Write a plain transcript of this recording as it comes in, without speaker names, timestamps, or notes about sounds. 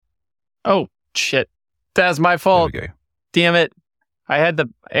Oh, shit. That's my There fault. we go. Damn it.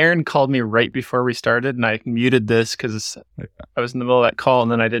 Aaron called me right before we started, and I muted this because I was in the middle of that call,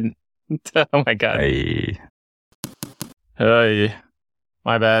 and then I didn't. Oh my God. Hey. Hey.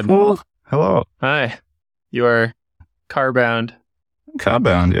 My bad. Oh, hello. Hi. You are car bound. Car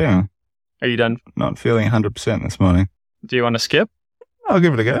bound, yeah. Are you done? Not feeling 100% this morning. Do you want to skip? I'll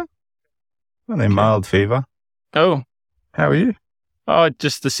give it a go. Only mild fever. Oh. How are you? Oh,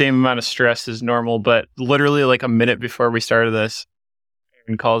 just the same amount of stress as normal, but literally like a minute before we started this,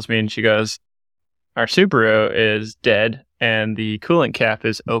 Erin calls me and she goes, our Subaru is dead and the coolant cap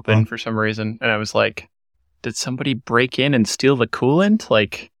is open for some reason. And I was like, did somebody break in and steal the coolant?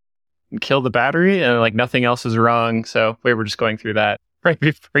 Like, and kill the battery? And like nothing else is wrong. So we were just going through that right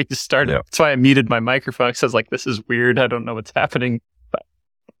before you started. Yep. That's why I muted my microphone because I was like, this is weird. I don't know what's happening. But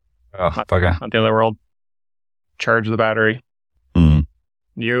bugger. not the end of the world. Charge the battery. Mm.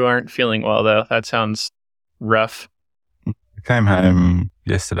 You aren't feeling well, though. That sounds rough. I came home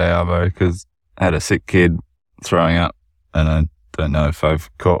yesterday, Arvo, because I had a sick kid throwing up, and I don't know if I've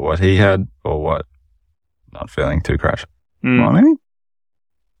caught what he had or what. Not feeling too crash. Morning.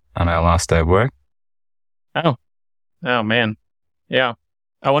 On our last day of work. Oh, man. Yeah.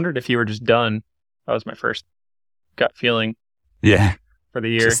 I wondered if you were just done. That was my first gut feeling Yeah. for the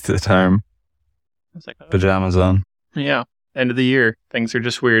year. Just at home. I was like, oh. Pajamas on. Yeah. End of the year. Things are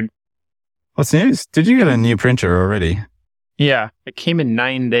just weird. What's news? Did you get a new printer already? Yeah. It came in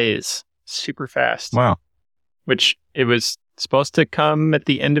 9 days. Super fast. Wow. Which it was supposed to come at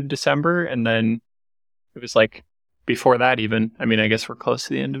the end of December. And then it was like before that even. I mean, I guess we're close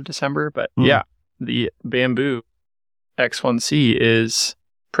to the end of December. But yeah, the Bamboo X1C is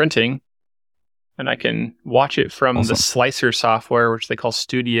printing. And I can watch it from the Slicer software, which they call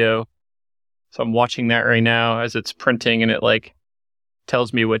Studio. So I'm watching that right now as it's printing, and it like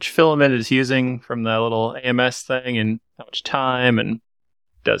tells me which filament it's using from the little AMS thing and how much time, and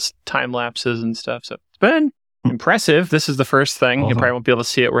does time lapses and stuff. So it's been impressive. This is the first thing. You probably won't be able to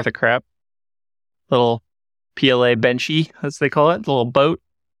see it worth a crap. Little PLA benchy, as they call it, the little boat,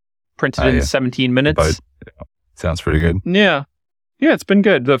 printed in 17 minutes. Boat. Yeah. Sounds pretty good. Yeah. Yeah, it's been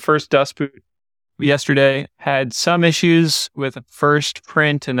good. The first dust boot yesterday had some issues with the first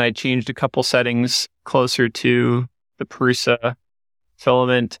print, and I changed a couple settings closer to the Prusa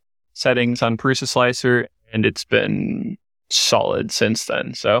filament settings on Prusa Slicer, and it's been solid since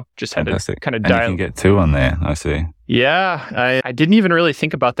then. So just had to kind of dial. You can get two on there, I see. Yeah, I didn't even really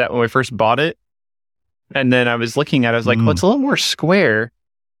think about that when we first bought it. And then I was looking at it, I was like, well, it's a little more square.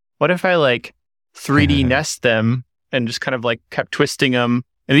 What if I like 3D nest them and just kind of like kept twisting them?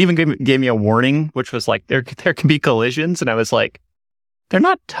 It even gave me a warning, which was like, there can be collisions. And I was like, they're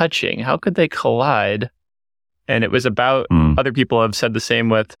not touching. How could they collide? And it was about, other people have said the same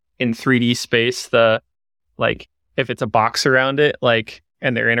with in 3D space, like, if it's a box around it, like,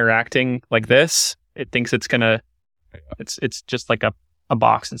 and they're interacting like this, it thinks it's gonna, it's just like a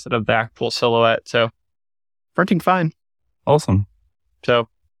box instead of the actual silhouette. So printing fine. Awesome. So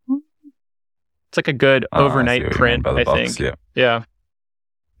it's like a good overnight print, I think. Yeah.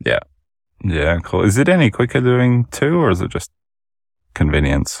 Yeah, cool. Is it any quicker doing two, or is it just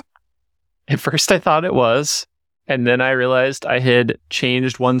convenience? At first I thought it was, and then I realized I had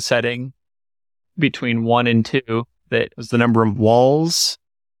changed one setting between 1 and 2 that was the number of walls,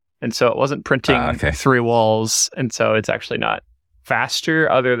 and so it wasn't printing 3 walls, and so it's actually not faster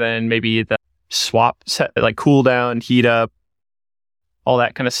other than maybe the swap set, like cool down, heat up, all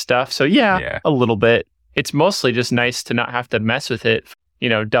that kind of stuff. So yeah, a little bit. It's mostly just nice to not have to mess with it,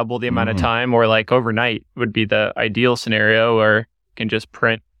 double the amount of time, or like overnight would be the ideal scenario, or you can just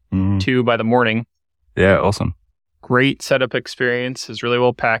print 2 by the morning. Yeah, awesome. Great setup experience, is really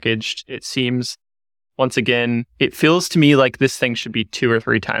well packaged. It seems, once again, it feels to me like this thing should be 2 or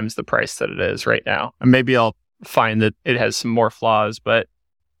 3 times the price that it is right now. And maybe I'll find that it has some more flaws, but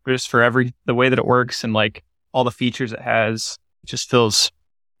just for the way that it works and like all the features it has, it just feels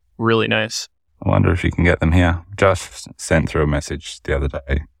really nice. I wonder if you can get them here. Josh sent through a message the other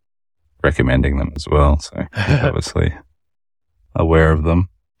day recommending them as well. So he's obviously aware of them.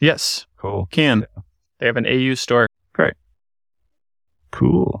 Yes. Cool. Can. Yeah. They have an AU store. Great.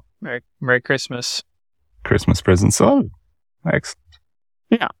 Cool. Merry Christmas. Christmas presents. Oh, excellent.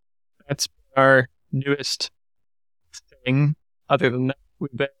 Yeah. That's our newest thing. Other than that,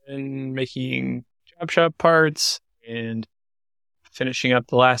 we've been making job shop parts and finishing up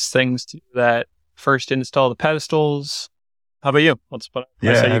the last things to do that. First install the pedestals. How about you? Have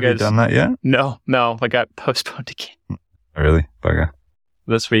you done that yet? No, I got postponed again. Really? Bugger.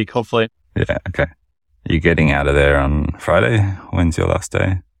 This week, hopefully. Yeah, okay. Are you getting out of there on Friday? When's your last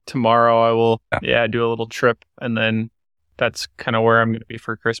day? tomorrow I will, do a little trip, and then that's kind of where I'm going to be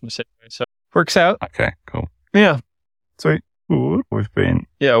for Christmas anyway. So works out. Okay, cool. Yeah. Sweet. We've been.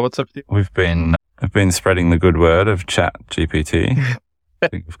 Yeah. What's up with you? I've been spreading the good word of Chat GPT. I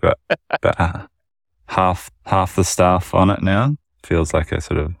think we've got about half the staff on it now. Feels like a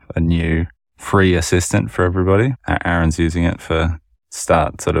sort of a new free assistant for everybody. Aaron's using it for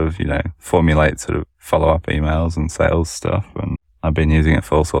formulate sort of follow-up emails and sales stuff. And I've been using it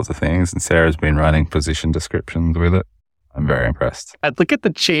for all sorts of things. And Sarah's been writing position descriptions with it. I'm very impressed. I'd look at the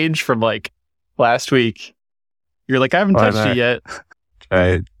change from like last week. You're like, I haven't touched it yet.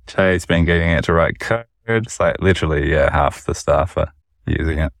 Jay's been getting it to write code. It's like literally, half the staff are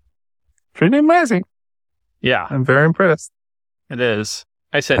using it. Pretty amazing. Yeah. I'm very impressed. It is.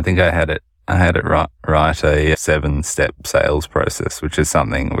 I think I had it write a 7-step sales process, which is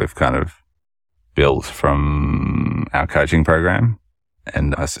something we've kind of built from our coaching program.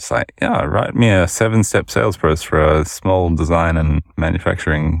 And I was just like, write me a 7-step sales process for a small design and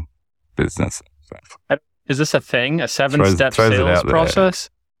manufacturing business. Is this a thing? A 7-step sales process?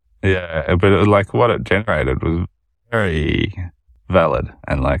 Yeah, but like what it generated was very valid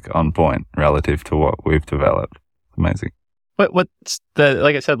and like on point relative to what we've developed. Amazing. What's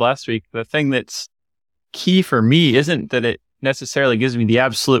like I said last week, the thing that's key for me isn't that it necessarily gives me the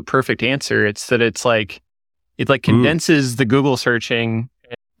absolute perfect answer. It's that it condenses the Google searching,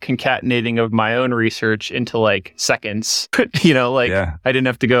 concatenating of my own research into like seconds. I didn't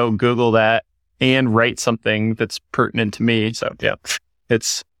have to go Google that and write something that's pertinent to me. So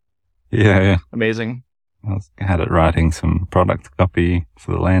it's amazing. I had it writing some product copy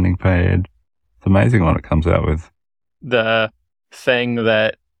for the landing page. It's amazing what it comes out with. The thing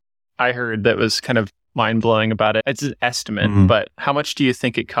that I heard that was kind of mind-blowing about it, it's an estimate, but how much do you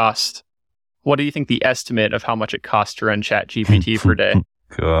think it costs? What do you think the estimate of how much it costs to run ChatGPT per day?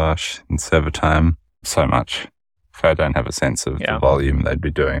 Gosh, in server time, so much. I don't have a sense of the volume they'd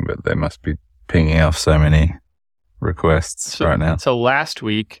be doing, but they must be pinging off so many requests right now. So last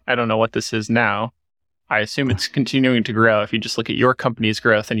week, I don't know what this is now. I assume it's continuing to grow if you just look at your company's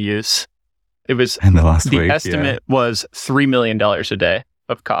growth and use. It was in the last week. The estimate was $3 million a day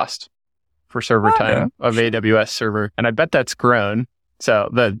of cost for server time of AWS server. And I bet that's grown. So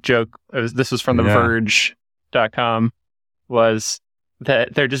the joke, this was from the verge.com, was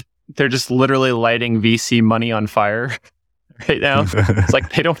that they're just literally lighting VC money on fire right now. It's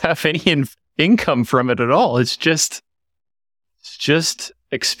like they don't have any income from it at all. It's just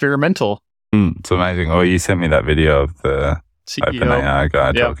experimental. It's amazing. Oh, you sent me that video of the OpenAI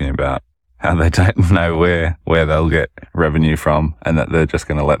guy talking about how they don't know where they'll get revenue from, and that they're just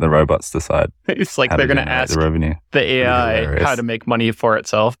going to let the robots decide. It's like they're going to ask the AI how to make money for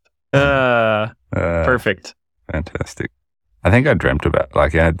itself. Perfect. Fantastic. I think I dreamt about, I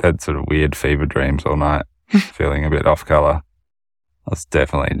had sort of weird fever dreams all night, feeling a bit off color. I was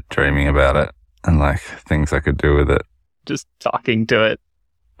definitely dreaming about it and things I could do with it. Just talking to it.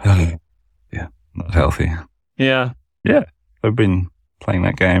 Yeah, not healthy. Yeah. Yeah. I've been playing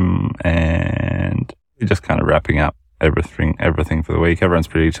that game and we're just kind of wrapping up everything for the week. Everyone's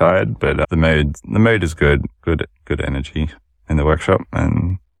pretty tired, but the mood is good energy in the workshop.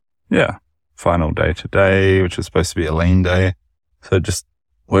 And final day today, which was supposed to be a lean day. So just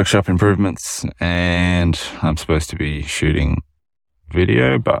workshop improvements, and I'm supposed to be shooting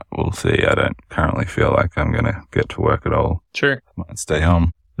video, but we'll see. I don't currently feel like I'm going to get to work at all. Sure. I might stay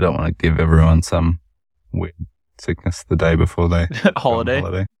home. I don't want to give everyone some weird sickness the day before they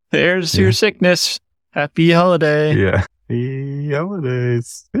holiday. There's your sickness. Happy holiday. Yeah. Happy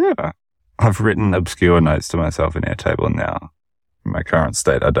holidays. Yeah. I've written obscure notes to myself in Airtable now. In my current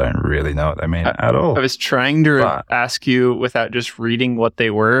state, I don't really know what they mean at all. I was trying to ask you without just reading what they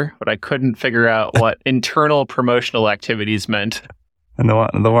were, but I couldn't figure out what internal promotional activities meant. And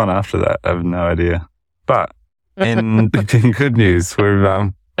the one after that, I have no idea. But in good news,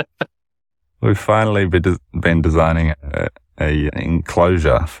 we've finally been designing a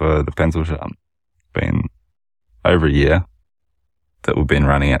enclosure for the pencil shop. Been over a year that we've been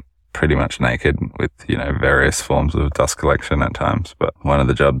running it pretty much naked with, various forms of dust collection at times. But one of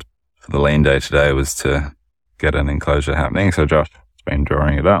the jobs for the lean day today was to get an enclosure happening. So Josh has been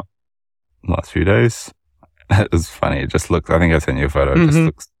drawing it up the last few days. It was funny. It just looks, I think I sent you a photo.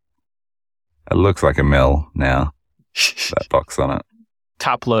 It looks like a mill now, that box on it.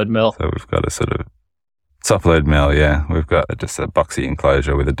 Top load mill. So we've got a sort of top load mill. Yeah. We've got just a boxy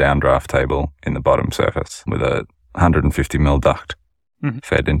enclosure with a downdraft table in the bottom surface with a 150 mil duct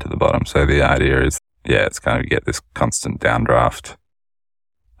fed into the bottom. So the idea is, it's kind of get this constant downdraft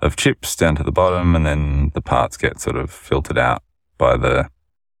of chips down to the bottom, and then the parts get sort of filtered out by the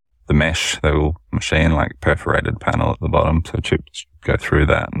mesh, the little machine, like perforated panel at the bottom. So chips go through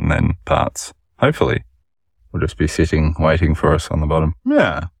that and then parts, hopefully, will just be sitting, waiting for us on the bottom.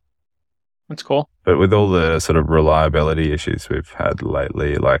 Yeah. That's cool. But with all the sort of reliability issues we've had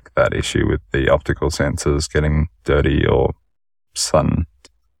lately, like that issue with the optical sensors getting dirty or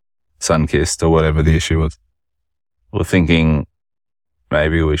sun-kissed or whatever the issue was, we're thinking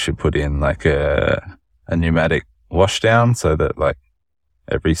maybe we should put in like a pneumatic washdown so that like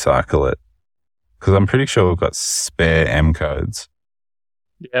every cycle because I'm pretty sure we've got spare M codes.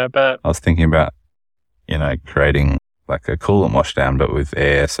 Yeah, but I was thinking about, creating like a coolant washdown, but with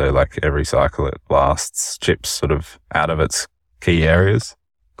air. So like every cycle it blasts chips sort of out of its key areas,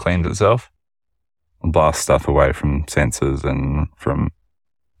 cleans itself, and blasts stuff away from sensors and from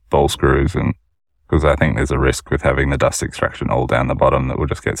ball screws. And because I think there's a risk with having the dust extraction all down the bottom that we'll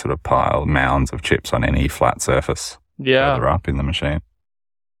just get sort of mounds of chips on any flat surface further up in the machine.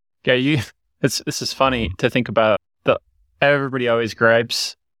 Yeah, this is funny to think about. Everybody always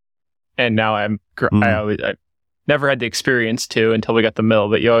gripes, and now I never had the experience to until we got the mill,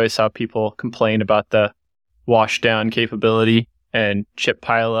 but you always saw people complain about the wash down capability and chip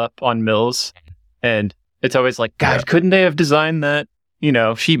pile up on mills. And it's always like, God, couldn't they have designed that,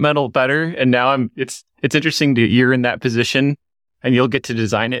 sheet metal better? And now it's interesting you're in that position and you'll get to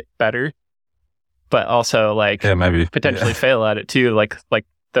design it better, but also maybe potentially fail at it too. Like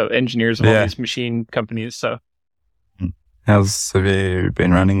the engineers of all these machine companies. So have you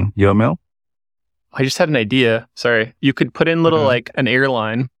been running your mill? I just had an idea. Sorry. You could put in little an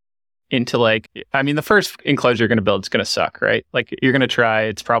airline into the first enclosure you're going to build is going to suck, right? Like you're going to try,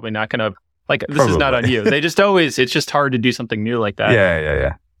 it's probably not going to, this is not on you. They just always, it's just hard to do something new like that.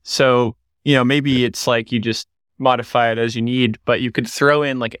 Yeah. So, maybe it's like you just modify it as you need, but you could throw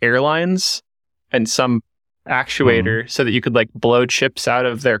in airlines and some actuator so that you could blow chips out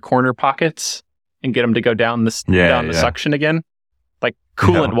of their corner pockets and get them to go down the suction again. Like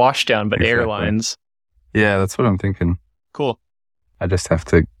coolant washdown, but airlines. Yeah, that's what I'm thinking. Cool. I just have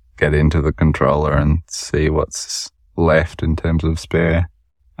to get into the controller and see what's left in terms of spare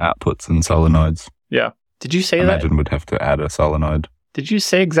outputs and solenoids. Yeah. Did you say I that? imagine we'd have to add a solenoid. Did you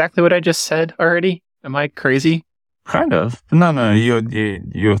say exactly what I just said already? Am I crazy? Kind of. No, you're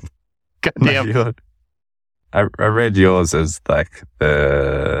goddamn. I read yours as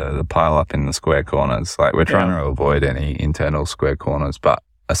the pile up in the square corners. We're trying to avoid any internal square corners, but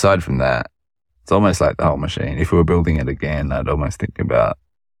aside from that, it's almost like the whole machine. If we were building it again, I'd almost think about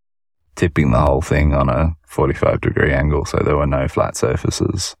tipping the whole thing on a 45-degree angle so there were no flat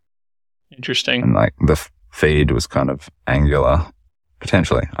surfaces. Interesting. And the feed was kind of angular,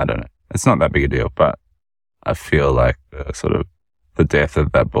 potentially. I don't know. It's not that big a deal, but I feel like the death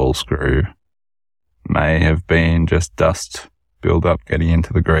of that ball screw may have been just dust build up getting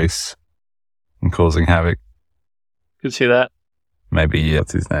into the grease and causing havoc. Could see that. Maybe,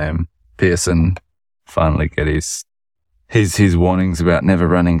 what's his name? Pearson finally get his warnings about never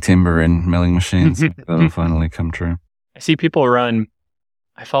running timber in milling machines. That'll finally come true. I see people run,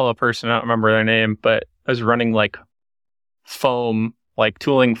 I follow a person, I don't remember their name, but I was running foam,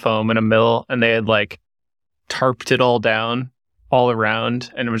 tooling foam in a mill, and they had tarped it all down all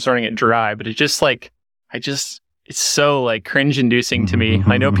around and was running it dry, but it just it's so cringe inducing to me.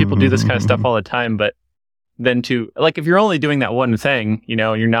 I know people do this kind of stuff all the time, but then if you're only doing that one thing,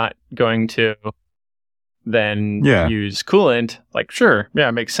 you're not going to then use coolant, sure, yeah,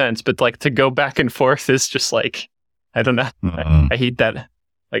 it makes sense. But to go back and forth is just I don't know. I hate that.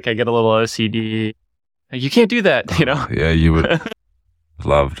 I get a little OCD. You can't do that, Yeah, you would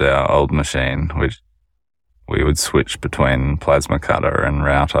loved our old machine, which we would switch between plasma cutter and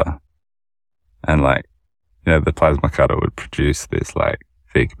router. And the plasma cutter would produce this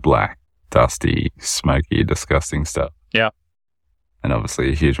thick, black, dusty, smoky, disgusting stuff. Yeah. And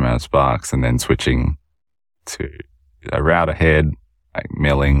obviously a huge amount of sparks, and then switching to a router head,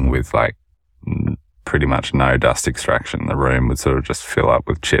 milling with pretty much no dust extraction. The room would sort of just fill up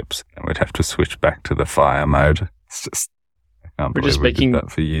with chips, and we'd have to switch back to the fire mode. It's just, I can't believe we did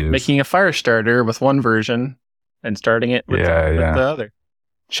that for years. Making a fire starter with one version and starting it with the other.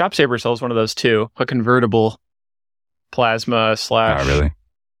 Shop Saber sells one of those too, a convertible plasma /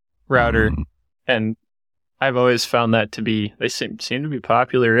 router. And I've always found that to be, they seem to be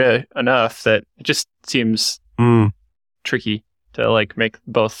popular enough that it just seems tricky to make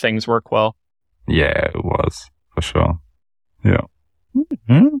both things work well. Yeah, it was, for sure. Yeah.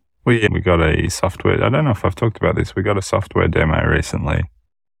 Mm-hmm. We got a software, I don't know if I've talked about this, we got a software demo recently.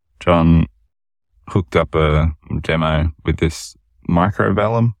 John hooked up a demo with this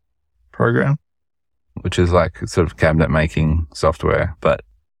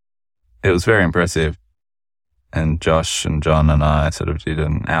it was very impressive. And Josh and John and I sort of did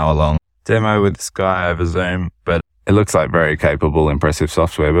an hour-long demo with this guy over Zoom, but it looks like very capable, impressive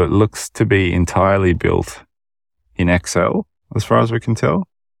software, but it looks to be entirely built in Excel, as far as we can tell.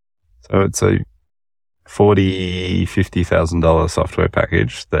 So it's a $50,000 software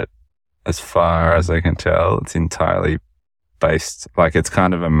package that, as far as I can tell, it's entirely based, like it's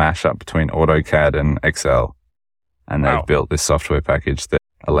kind of a mashup between AutoCAD and Excel. And they've built this software package that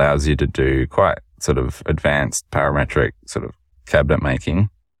allows you to do quite sort of advanced parametric sort of cabinet making.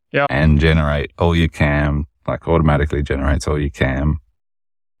 Yeah. And generate all your CAM, like automatically generates all your CAM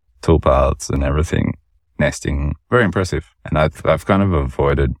toolpaths and everything, nesting. Very impressive. And I've kind of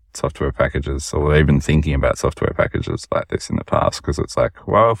avoided software packages, or even thinking about software packages like this in the past, because it's like,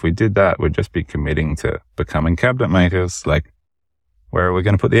 well, if we did that, we'd just be committing to becoming cabinet makers. Like, where are we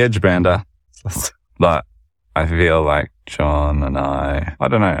going to put the edge bander? But I feel like John and I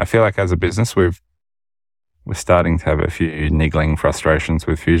don't know, I feel like as a business, we're starting to have a few niggling frustrations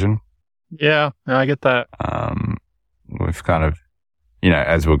with Fusion. Yeah, I get that. We've kind of,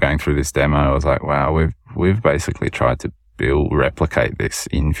 as we're going through this demo, I was like, wow, we've basically tried to replicate this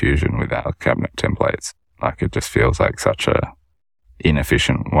in Fusion with our cabinet templates. Like, it just feels like such a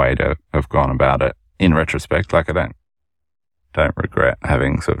inefficient way to have gone about it. In retrospect, like, I don't regret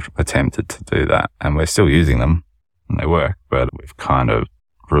having sort of attempted to do that. And we're still using them and they work, but we've kind of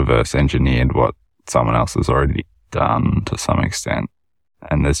reverse engineered what someone else has already done to some extent.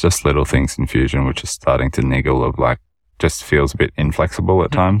 And there's just little things in Fusion which are starting to niggle of like, just feels a bit inflexible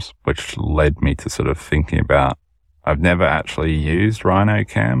at times, which led me to sort of thinking about, I've never actually used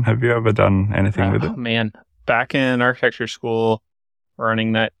RhinoCam. Have you ever done anything with it? Oh man, back in architecture school,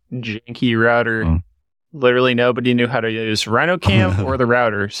 running that janky router, literally nobody knew how to use RhinoCam or the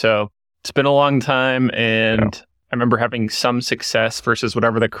router. So it's been a long time, and I remember having some success versus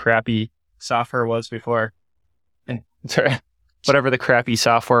whatever the crappy software was before. And whatever the crappy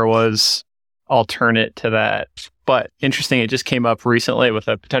software was alternate to that. But interesting, it just came up recently with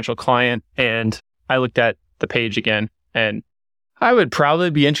a potential client, and I looked at the page again, and I would probably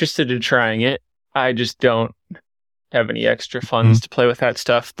be interested in trying it. I just don't have any extra funds to play with that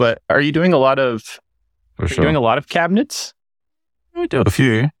stuff. But are you doing a lot of doing a lot of cabinets? We do a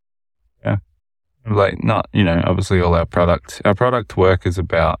few. Yeah. Like, not, obviously all our product work is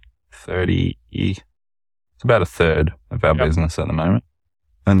about 30, it's about a third of our business at the moment.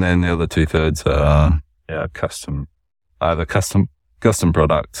 And then the other 2/3 are either custom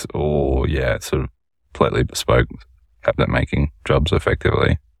products or, sort of completely bespoke cabinet making jobs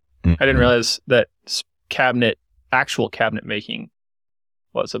effectively. I didn't realize that actual cabinet making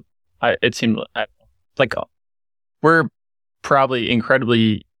was it seemed like we're probably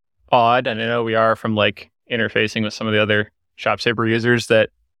incredibly odd, and I know we are from like interfacing with some of the other ShopSaver users, that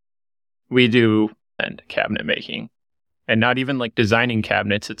we do and cabinet making, and not even like designing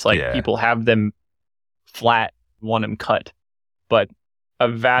cabinets. It's like people have them flat, want them cut, but a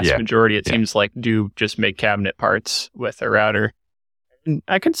vast majority, it seems like, do just make cabinet parts with a router. And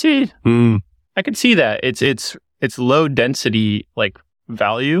I can see that it's low density like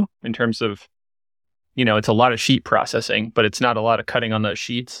value in terms of, it's a lot of sheet processing, but it's not a lot of cutting on those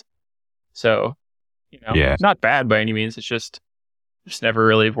sheets. So, it's not bad by any means. It's just never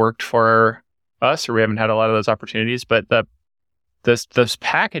really worked for us, or we haven't had a lot of those opportunities. But those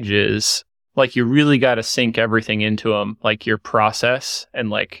packages, like, you really got to sync everything into them, like your process. And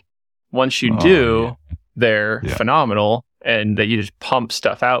like, once you they're phenomenal, and that you just pump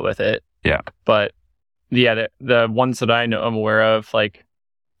stuff out with it. Yeah. But the ones that I'm aware of, like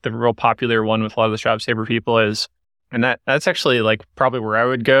the real popular one with a lot of the ShopSaver people is, and that's actually like probably where I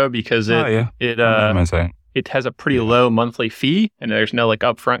would go, because it has a pretty low monthly fee, and there's no like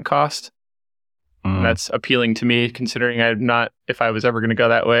upfront cost. And that's appealing to me, considering if I was ever going to go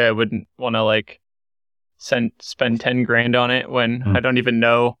that way, I wouldn't want to like spend $10,000 on it when I don't even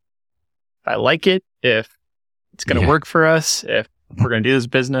know if I like it, if it's going to work for us, if we're going to do this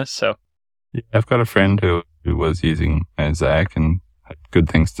business. So I've got a friend who was using Zach and had good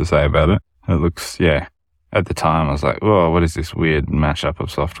things to say about it. It looks, at the time I was like, whoa, what is this weird mashup of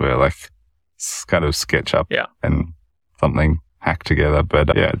software? Like, it's kind of SketchUp and something hacked together.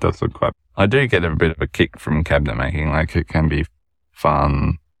 But it does look quite, I do get a bit of a kick from cabinet making. Like, it can be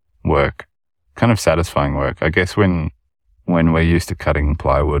fun work, kind of satisfying work. I guess when we're used to cutting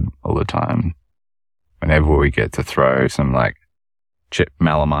plywood all the time, whenever we get to throw some like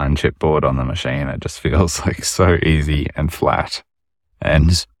melamine chipboard on the machine, it just feels like so easy and flat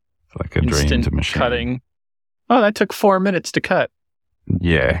and like a dream to machine. Cutting. Oh, that took 4 minutes to cut.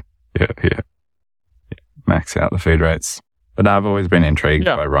 Yeah. Max out the feed rates. But I've always been intrigued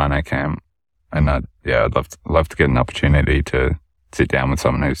Yeah. by Rhino Cam, and I'd love to get an opportunity to sit down with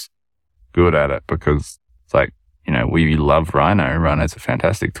someone who's good at it, because it's like, we love Rhino. Rhino's a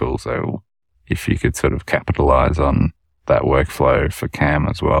fantastic tool. So if you could sort of capitalize on that workflow for Cam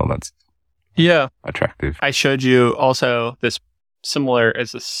as well, that's attractive. I showed you also this similar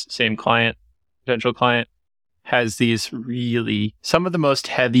as the same client, potential client, has these some of the most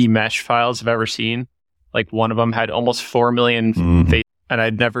heavy mesh files I've ever seen. Like one of them had almost 4 million faces, and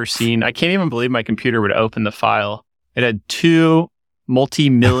I'd never seen, I can't even believe my computer would open the file. It had 2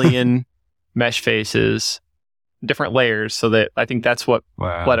 multi-million mesh faces, different layers, so that I think that's what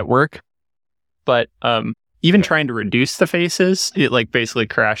let it work. But even trying to reduce the faces, it like basically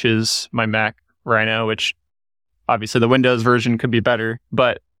crashes my Mac Rhino, which obviously the Windows version could be better.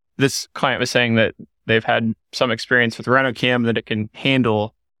 But this client was saying that they've had some experience with Rhino Cam, that it can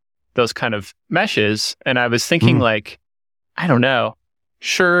handle those kind of meshes. And I was thinking like, I don't know,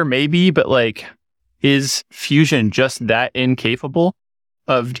 sure, maybe, but like, is Fusion just that incapable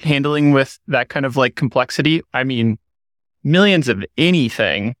of handling with that kind of like complexity? I mean, millions of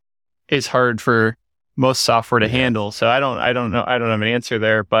anything is hard for most software to handle. So I don't know. I don't have an answer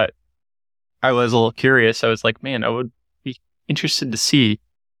there, but I was a little curious. I was like, man, I would be interested to see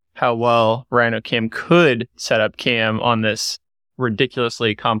how well Rhino Cam could set up Cam on this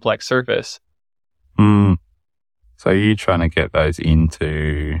ridiculously complex surface. So are you trying to get those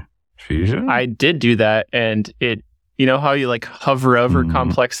into Fusion? I did do that, and it, how you like hover over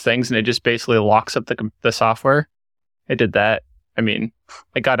complex things and it just basically locks up the software? I did that. I mean,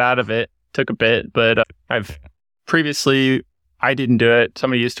 I got out of it, took a bit, but I've previously, I didn't do it.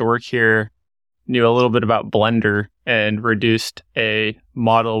 Somebody used to work here, knew a little bit about Blender, and reduced a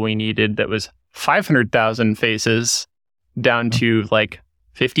model we needed that was 500,000 faces down to like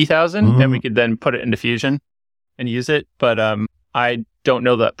 50,000, and we could then put it into Fusion and use it. But I don't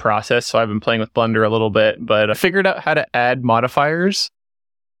know that process, so I've been playing with Blender a little bit, but I figured out how to add modifiers,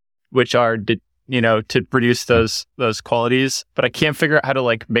 which are, to produce those qualities, but I can't figure out how to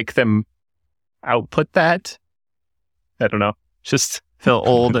like make them output that. I don't know. Just feel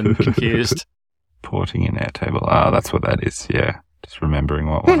old and confused. Porting in Airtable. That's what that is. Yeah. Just remembering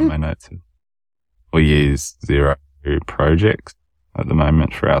what one of my notes is. We use Zero projects at the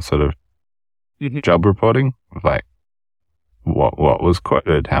moment for our sort of job reporting, like what was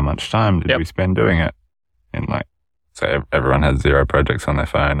quoted, how much time did we spend doing it, and like, so everyone has Zero projects on their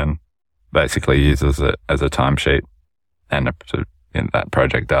phone and basically uses it as a timesheet, and that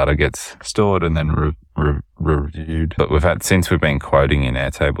project data gets stored and then reviewed. But since we've been quoting in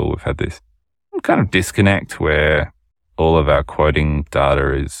Airtable, we've had this kind of disconnect where all of our quoting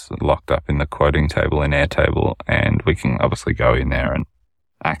data is locked up in the quoting table in Airtable, and we can obviously go in there and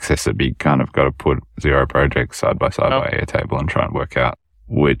access it. But you kind of got to put Zero projects side by side by Airtable and try and work out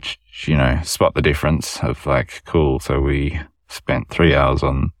which, spot the difference of like, cool, so we spent 3 hours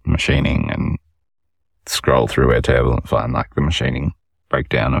on machining, and scroll through Airtable and find like the machining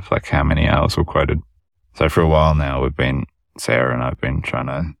breakdown of like how many hours were quoted. So for a while now, Sarah and I've been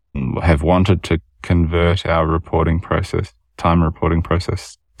have wanted to convert our time reporting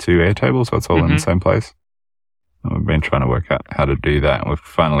process to Airtable, so it's all in the same place. And we've been trying to work out how to do that. And we've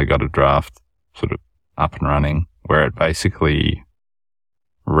finally got a draft sort of up and running where it basically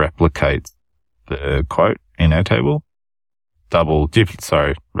replicates the quote in Airtable,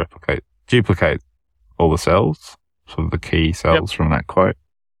 duplicate all the cells, sort of the key cells from that quote,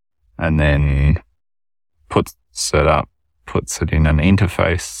 and then puts it in an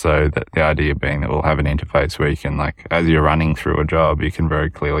interface, so that the idea being that we'll have an interface where you can, like, as you're running through a job, you can very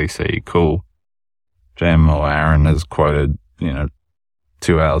clearly see, cool, Jem or Aaron has quoted,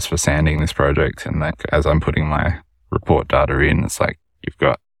 2 hours for sanding this project, and like, as I'm putting my report data in, it's like, you've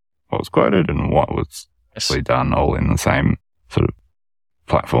got what was quoted and what was actually done all in the same sort of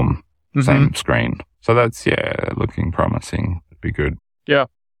platform, same screen. So that's, looking promising. It'd be good. Yeah.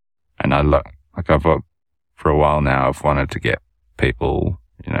 And for a while now, I've wanted to get people,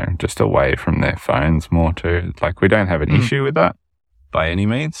 just away from their phones more too. Like, we don't have an issue with that by any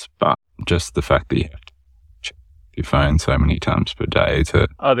means, but just the fact that you have to check your phone so many times per day to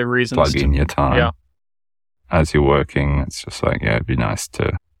other reasons plug in your time as you're working. It's just like, it'd be nice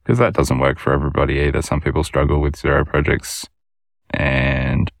to, because that doesn't work for everybody either. Some people struggle with Zero projects,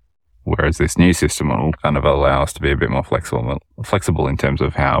 and whereas this new system will kind of allow us to be a bit more flexible in terms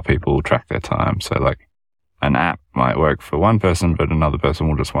of how people track their time. So like, an app might work for one person, but another person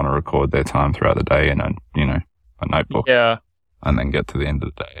will just want to record their time throughout the day in a notebook. Yeah. And then get to the end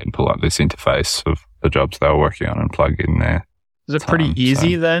of the day and pull up this interface of the jobs they were working on and plug in there. Is it pretty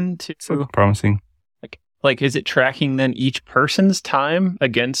easy then to... Promising. Like, Like, is it tracking then each person's time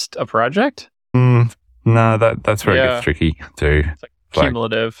against a project? No, that's where it gets tricky too. It's like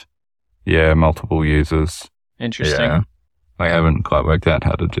cumulative. Multiple users. Interesting. Yeah. I haven't quite worked out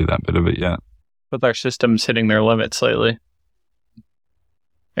how to do that bit of it yet. With our systems hitting their limits lately.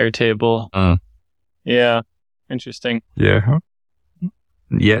 Airtable. Yeah. Interesting. Yeah.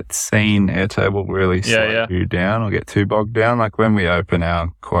 Yet seen Airtable really slow you down or get too bogged down. Like when we open our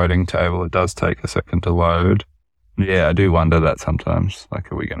quoting table, it does take a second to load. Yeah, I do wonder that sometimes.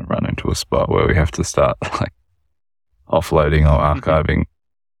 Like, are we going to run into a spot where we have to start like offloading or archiving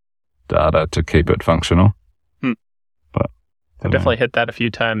data to keep it functional? But I've definitely hit that a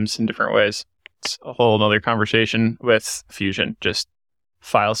few times in different ways. It's a whole other conversation with Fusion, just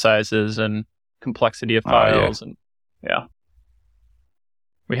file sizes and complexity of files.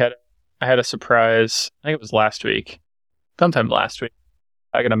 I had a surprise, I think it was sometime last week.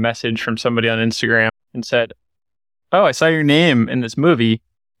 I got a message from somebody on Instagram and said, "Oh, I saw your name in this movie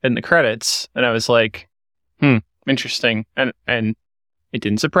in the credits." And I was like, interesting. And it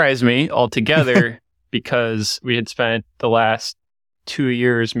didn't surprise me altogether because we had spent the last 2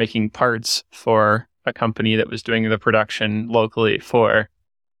 years making parts for a company that was doing the production locally for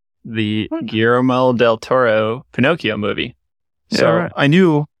the Guillermo del Toro Pinocchio movie. So I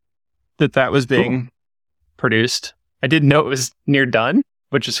knew that was being produced. I didn't know it was near done,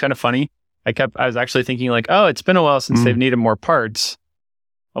 which is kind of funny. I was actually thinking like, oh, it's been a while since they've needed more parts.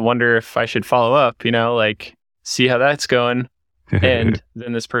 I wonder if I should follow up, like see how that's going. And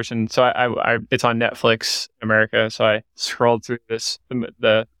then this person, so I it's on Netflix America. So I scrolled through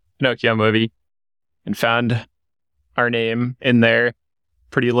the Pinocchio movie and found our name in there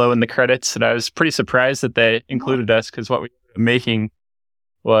pretty low in the credits. And I was pretty surprised that they included us because what we were making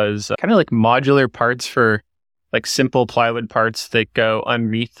was kind of like modular parts for like simple plywood parts that go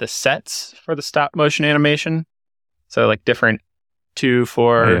underneath the sets for the stop motion animation. So like different 2,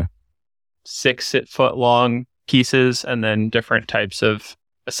 4, 6 foot long pieces, and then different types of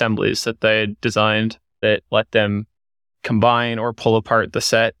assemblies that they had designed that let them combine or pull apart the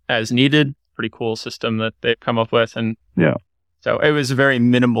set as needed. Pretty cool system that they've come up with. And so it was a very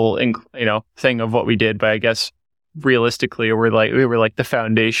minimal, thing of what we did, but I guess realistically, we were like the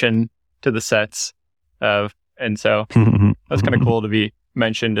foundation to the sets of, and so that's kind of cool to be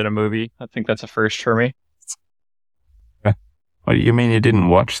mentioned in a movie. I think that's a first for me. What, you mean you didn't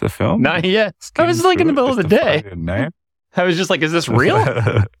watch the film? Not yet. I was like in the middle of the day. I was just like, is this real?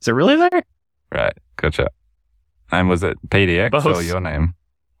 Is it really there? Right. Gotcha. And was it PDX Both. or your name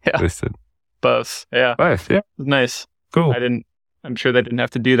listed? Both. Yeah. Both. Yeah. It was nice. Cool. I'm sure they didn't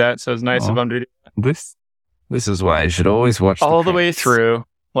have to do that. So it was nice of them to do that. This is why you should always watch all the way through.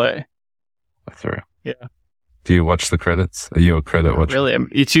 Through. Yeah. Do you watch the credits? Are you a credit watcher? Really?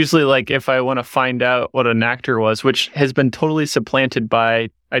 It's usually like if I want to find out what an actor was, which has been totally supplanted by,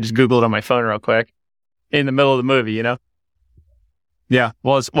 I just Googled on my phone real quick in the middle of the movie, Yeah.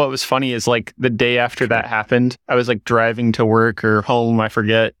 Well, what was funny is like the day after that happened, I was like driving to work or home, I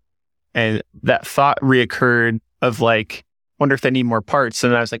forget. And that thought reoccurred of like, wonder if they need more parts.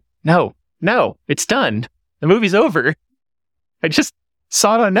 And I was like, no, it's done. The movie's over. I just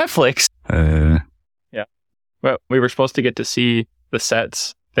saw it on Netflix. Yeah. Well, we were supposed to get to see the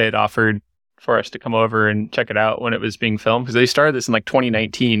sets they had offered for us to come over and check it out when it was being filmed, because they started this in like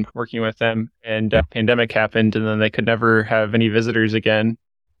 2019 working with them, and pandemic happened, and then they could never have any visitors again.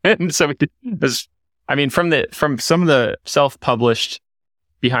 And so it was, from some of the self-published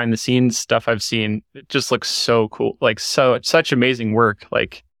behind the scenes stuff I've seen, it just looks so cool. Like such amazing work,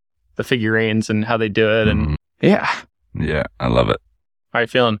 like the figurines and how they do it. And yeah, I love it. How are you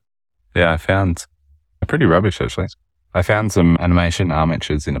feeling? Yeah, I found pretty rubbish actually. I found some animation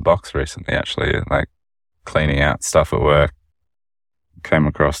armatures in a box recently, actually, like cleaning out stuff at work. Came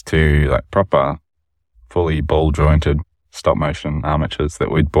across 2 like proper, fully ball jointed stop motion armatures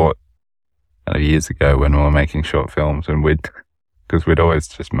that we'd bought years ago when we were making short films, and because we'd always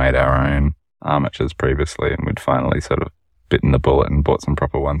just made our own armatures previously, and we'd finally sort of bitten the bullet and bought some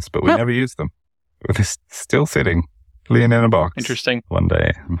proper ones, but we never used them. They're still sitting, laying in a box. Interesting. One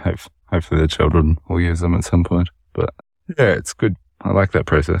day, hopefully the children will use them at some point. But yeah, it's good. I like that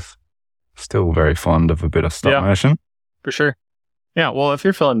process. Still very fond of a bit of stop motion. For sure. Yeah. Well, if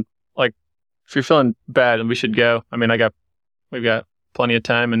you're feeling bad, then we should go. I mean, we've got plenty of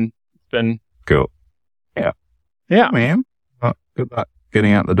time, and it's been cool. Yeah. Yeah, man. Well, good luck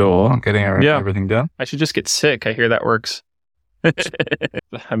getting out the door, getting everything done. I should just get sick. I hear that works.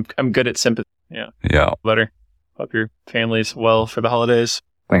 I'm good at sympathy. Yeah. Yeah. Better. Hope your family's well for the holidays.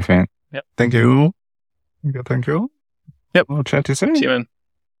 Thanks, man. Yep. Thank you. Thank you. Yep. We'll chat to you soon. See you, man.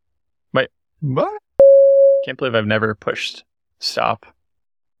 Bye. Bye. Can't believe I've never pushed stop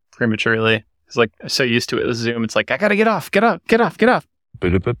prematurely. It's like I'm so used to it with Zoom. It's like I gotta get off.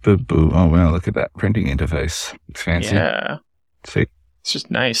 Oh wow, look at that printing interface. It's fancy. Yeah. Sick. It's just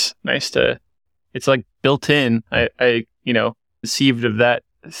nice. Nice to. It's like built in. I conceived of that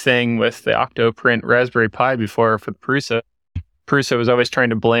thing with the Octoprint Raspberry Pi before for the Prusa. Prusa was always trying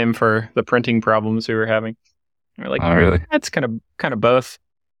to blame for the printing problems we were having. We're like, oh really? That's kind of both.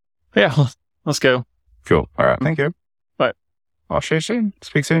 Yeah, let's go. Cool. All right. Thank you. Bye. I'll see you soon.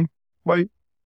 Speak soon. Bye.